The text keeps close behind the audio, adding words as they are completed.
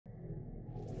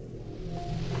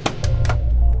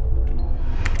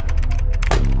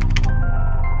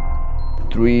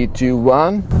3, 2,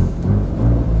 1.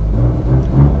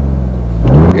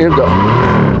 Here we go.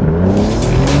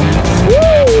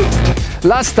 Woo!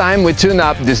 Last time we tuned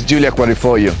up this Giulia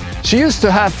quadrifoglio. She used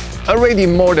to have already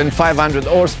more than 500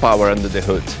 horsepower under the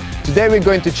hood. Today we're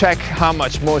going to check how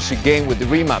much more she gained with the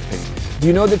remapping. Do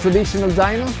you know the traditional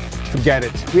dyno? Forget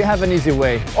it. We have an easy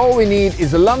way. All we need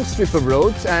is a long strip of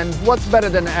roads, and what's better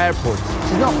than an airport?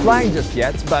 She's not flying just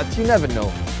yet, but you never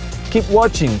know. Keep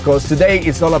watching, because today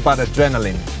it's all about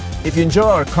adrenaline. If you enjoy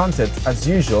our content, as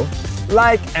usual,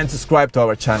 like and subscribe to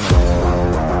our channel.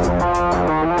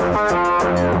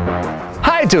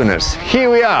 Hi tuners, here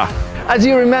we are. As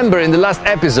you remember, in the last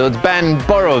episode, Ben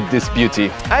borrowed this beauty.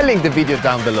 I linked the video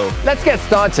down below. Let's get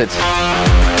started.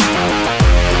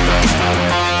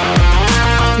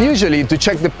 Usually, to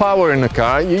check the power in a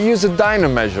car, you use a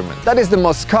dyno measurement. That is the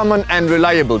most common and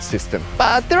reliable system.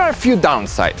 But there are a few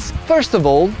downsides. First of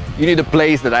all, you need a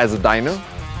place that has a dyno,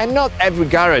 and not every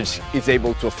garage is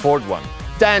able to afford one.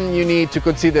 Then you need to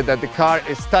consider that the car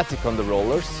is static on the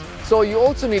rollers, so you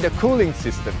also need a cooling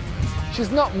system.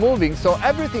 She's not moving, so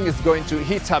everything is going to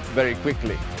heat up very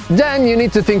quickly. Then you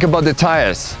need to think about the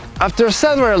tires. After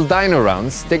several dyno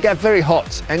rounds, they get very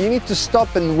hot, and you need to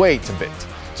stop and wait a bit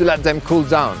to let them cool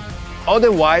down.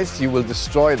 Otherwise, you will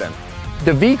destroy them.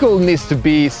 The vehicle needs to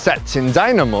be set in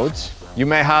Dyno Mode. You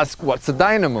may ask, what's a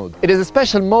Dyno Mode? It is a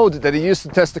special mode that is used to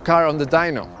test the car on the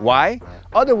dyno. Why?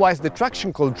 Otherwise, the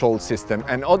traction control system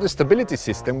and other stability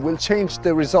system will change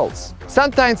the results.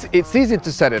 Sometimes it's easy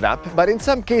to set it up, but in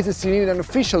some cases you need an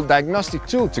official diagnostic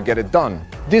tool to get it done.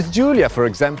 This Giulia, for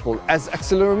example, has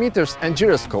accelerometers and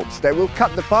gyroscopes that will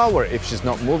cut the power if she's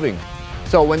not moving.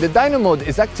 So when the Dyno Mode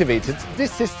is activated,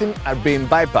 these systems are being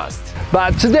bypassed.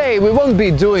 But today we won't be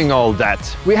doing all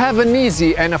that. We have an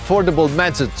easy and affordable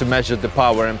method to measure the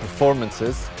power and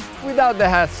performances without the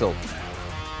hassle.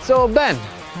 So Ben,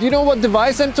 do you know what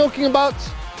device I'm talking about?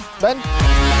 Ben?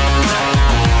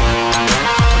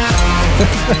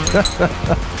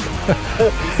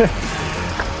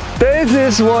 This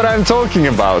is what I'm talking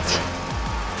about.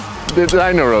 The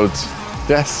DynoRoad.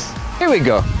 Yes. Here we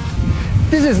go.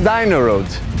 This is DynoRoad.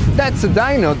 That's a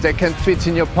dyno that can fit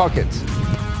in your pocket.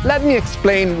 Let me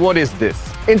explain what is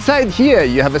this. Inside here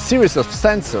you have a series of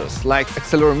sensors like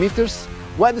accelerometers,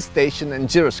 weather station and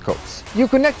gyroscopes. You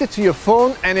connect it to your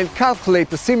phone and it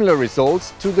calculates the similar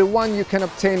results to the one you can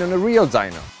obtain on a real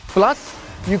dyno. Plus,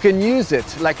 you can use it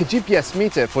like a GPS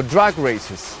meter for drag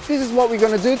races. This is what we're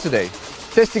gonna do today.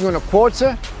 Testing on a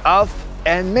quarter, half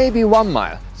and maybe 1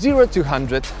 mile. 0 to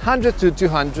 100, 100 to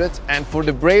 200 and for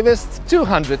the bravest,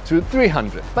 200 to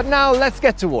 300. But now let's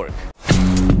get to work.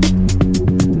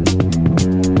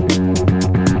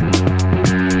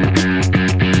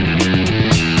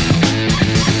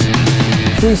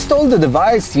 To install the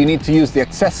device, you need to use the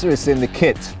accessories in the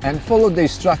kit and follow the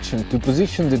instruction to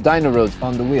position the DynoRoad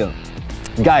on the wheel.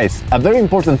 Guys, a very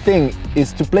important thing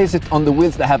is to place it on the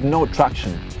wheels that have no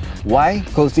traction. Why?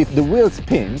 Because if the wheel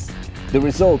spins, the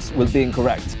results will be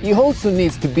incorrect. It also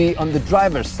needs to be on the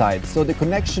driver's side, so the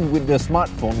connection with the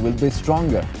smartphone will be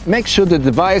stronger. Make sure the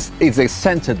device is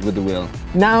centered with the wheel.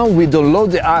 Now we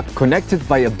download the app connected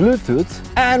via Bluetooth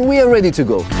and we are ready to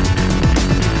go.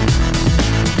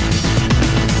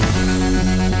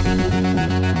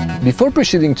 Before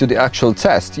proceeding to the actual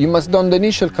test, you must do the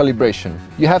initial calibration.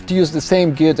 You have to use the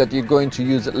same gear that you're going to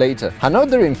use later.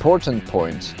 Another important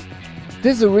point.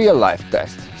 This is a real-life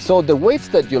test, so the weights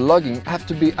that you're logging have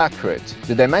to be accurate.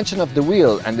 The dimension of the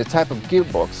wheel and the type of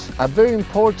gearbox are very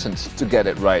important to get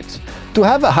it right. To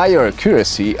have a higher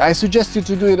accuracy, I suggest you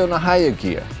to do it on a higher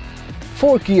gear.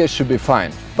 4 gears should be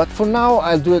fine, but for now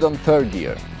I'll do it on 3rd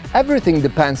gear. Everything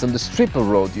depends on the strip of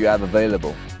road you have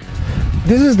available.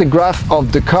 This is the graph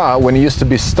of the car when it used to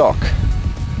be stock.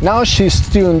 Now she's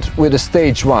tuned with a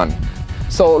stage 1.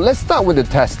 So let's start with the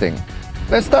testing.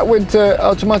 Let's start with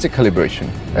automatic calibration.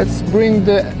 Let's bring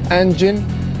the engine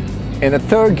in a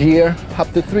 3rd gear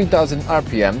up to 3000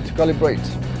 RPM to calibrate.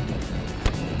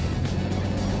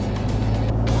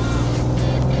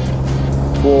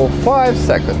 For 5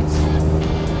 seconds.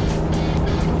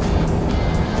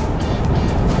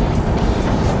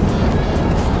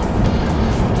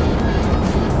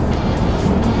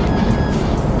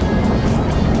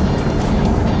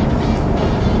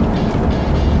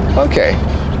 Okay.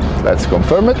 Let's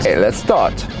confirm it. Okay, let's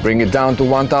start. Bring it down to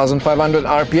 1500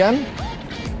 RPM.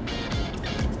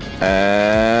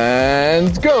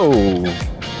 And go!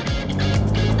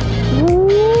 Woo.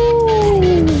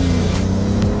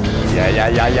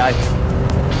 Yeah.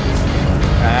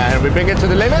 And we bring it to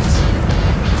the limit.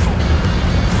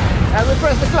 And we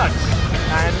press the clutch.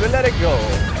 And we let it go.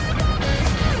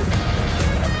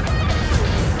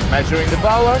 Measuring the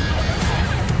power.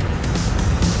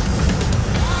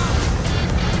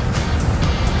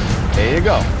 There you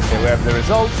go. Here we have the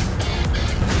results.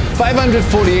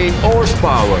 548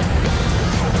 horsepower.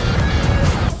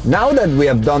 Now that we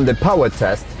have done the power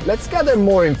test, let's gather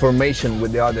more information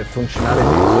with the other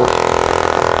functionalities.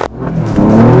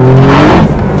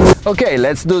 Okay,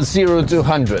 let's do 0 to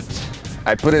 100.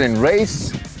 I put it in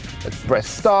race. Let's press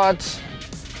start.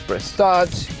 Press start.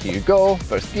 Here you go.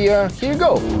 First gear. Here you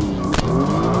go.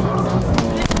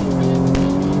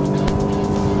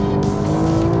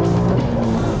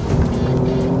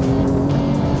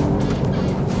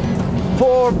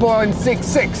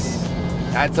 4.66.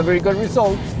 That's a very good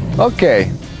result.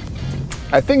 Okay,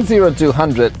 I think 0 to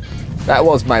 100, that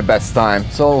was my best time.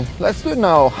 So let's do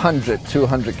now 100,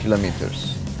 200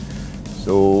 kilometers.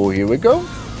 So here we go.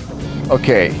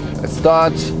 Okay, let's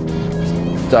start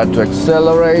to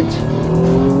accelerate.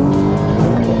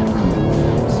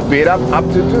 Speed up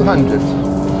to 200.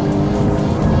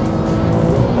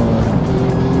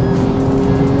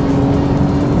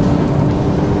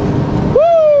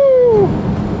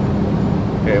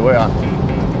 Okay, we're on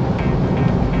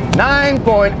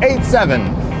 9.87.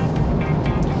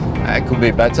 That could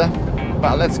be better,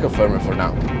 but let's confirm it for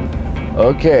now.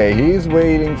 Okay, he's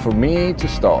waiting for me to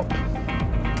stop.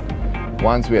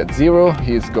 Once we're at 0,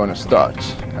 he's gonna start.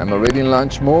 I'm already in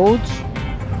launch mode.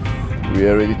 We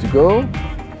are ready to go.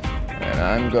 And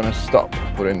I'm gonna stop.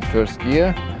 Put in first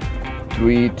gear.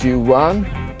 3, 2, 1.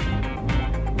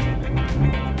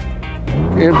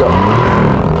 Here we go.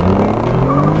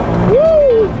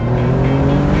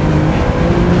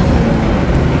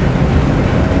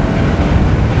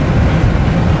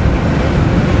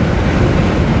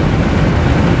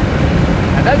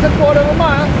 That's a quarter of a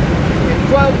mile in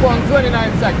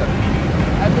 12.29 seconds.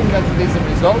 I think that's a decent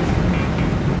result.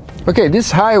 Okay,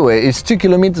 this highway is 2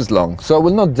 kilometers long, so I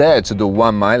will not dare to do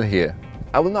 1 mile here.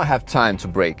 I will not have time to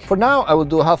brake. For now, I will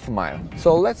do half a mile,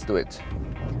 so let's do it.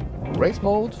 Race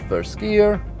mode, first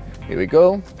gear, here we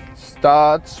go.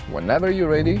 Start whenever you're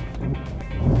ready.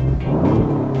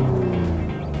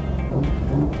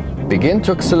 Begin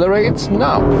to accelerate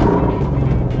now.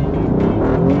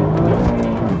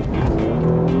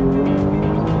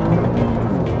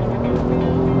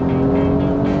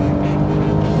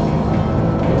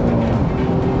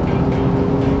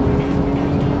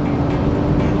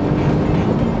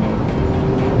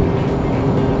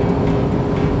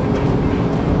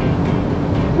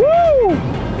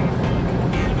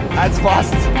 That's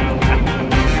fast.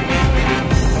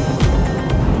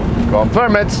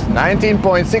 Confirm it,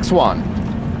 19.61.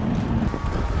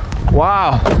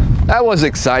 Wow, that was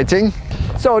exciting.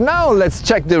 So now let's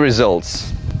check the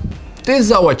results. This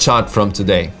is our chart from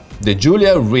today. The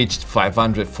Giulia reached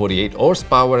 548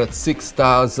 horsepower at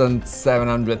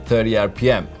 6,730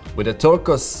 RPM with a torque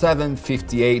of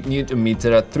 758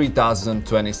 Nm at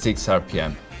 3,026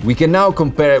 RPM. We can now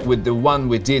compare it with the one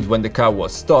we did when the car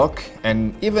was stock,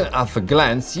 and even at a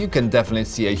glance you can definitely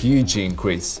see a huge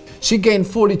increase. She gained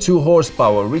 42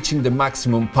 horsepower, reaching the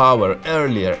maximum power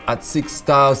earlier at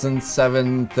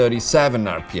 6,737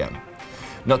 RPM.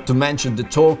 Not to mention the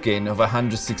torque gain of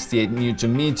 168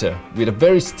 Nm with a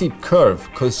very steep curve,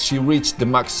 because she reached the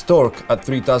max torque at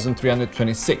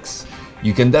 3,326.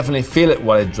 You can definitely feel it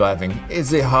while driving.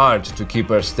 It's hard to keep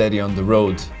her steady on the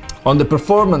road. On the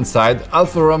performance side,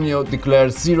 Alfa Romeo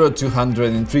declared 0 to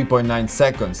 100 in 3.9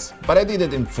 seconds, but I did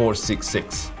it in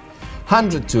 4.66.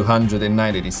 100 to 100 in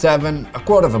 9.87, a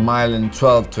quarter of a mile in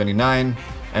 12.29,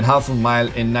 and half a mile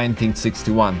in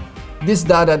 19.61. This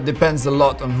data depends a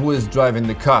lot on who is driving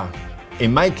the car.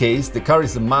 In my case, the car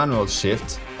is a manual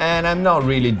shift, and I'm not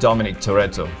really Dominic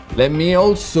Toretto. Let me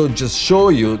also just show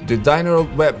you the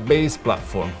DynoRoad web-based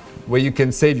platform, where you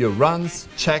can save your runs,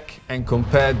 check and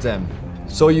compare them,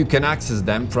 so you can access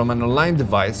them from an online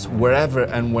device wherever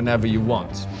and whenever you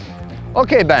want.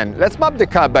 Okay Ben, let's map the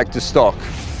car back to stock.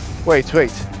 Wait.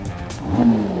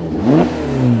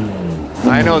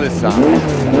 I know this sound.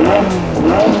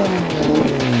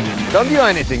 Don't do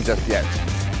anything just yet.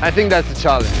 I think that's a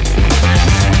challenge.